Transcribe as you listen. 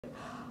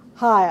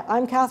Hi,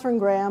 I'm Catherine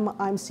Graham.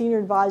 I'm Senior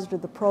Advisor to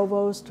the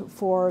Provost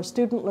for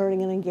Student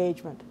Learning and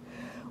Engagement.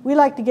 We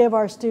like to give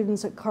our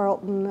students at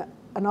Carleton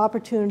an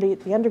opportunity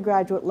at the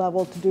undergraduate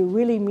level to do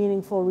really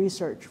meaningful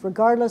research,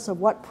 regardless of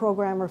what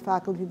program or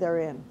faculty they're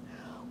in.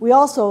 We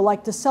also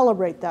like to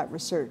celebrate that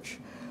research.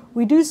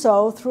 We do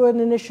so through an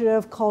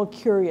initiative called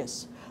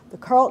Cureus, the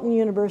Carleton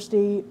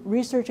University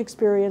Research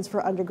Experience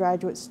for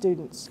Undergraduate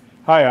Students.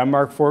 Hi, I'm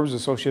Mark Forbes,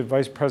 Associate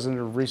Vice President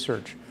of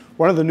Research.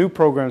 One of the new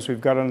programs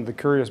we've got under the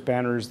Cureus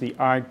banner is the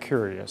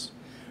Cureus,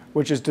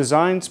 which is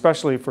designed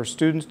specially for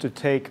students to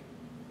take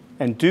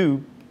and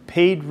do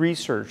paid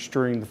research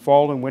during the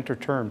fall and winter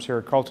terms here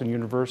at Carleton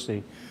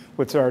University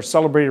with our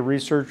celebrated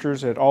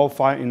researchers in all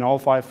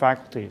five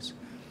faculties.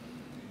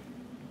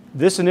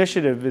 This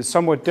initiative is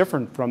somewhat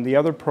different from the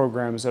other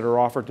programs that are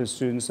offered to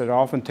students that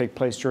often take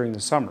place during the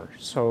summer.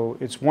 So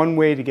it's one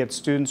way to get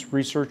students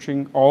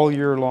researching all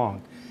year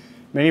long.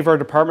 Many of our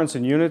departments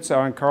and units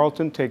out in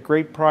Carleton take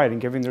great pride in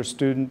giving their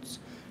students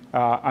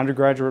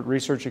undergraduate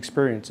research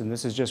experience, and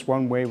this is just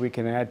one way we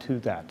can add to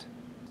that.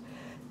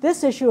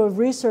 This issue of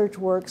Research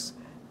Works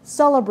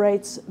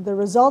celebrates the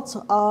results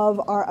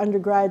of our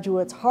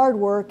undergraduates' hard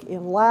work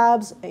in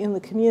labs, in the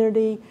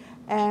community,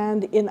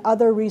 and in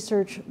other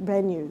research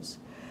venues.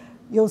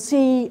 You'll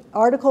see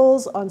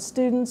articles on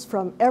students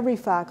from every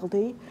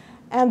faculty,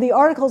 and the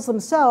articles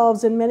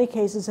themselves, in many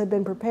cases, have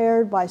been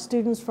prepared by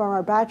students from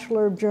our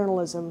Bachelor of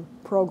Journalism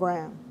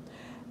program.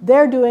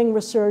 They're doing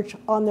research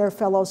on their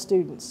fellow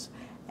students,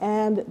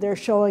 and they're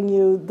showing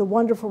you the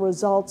wonderful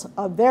results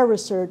of their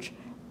research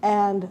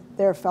and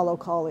their fellow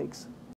colleagues.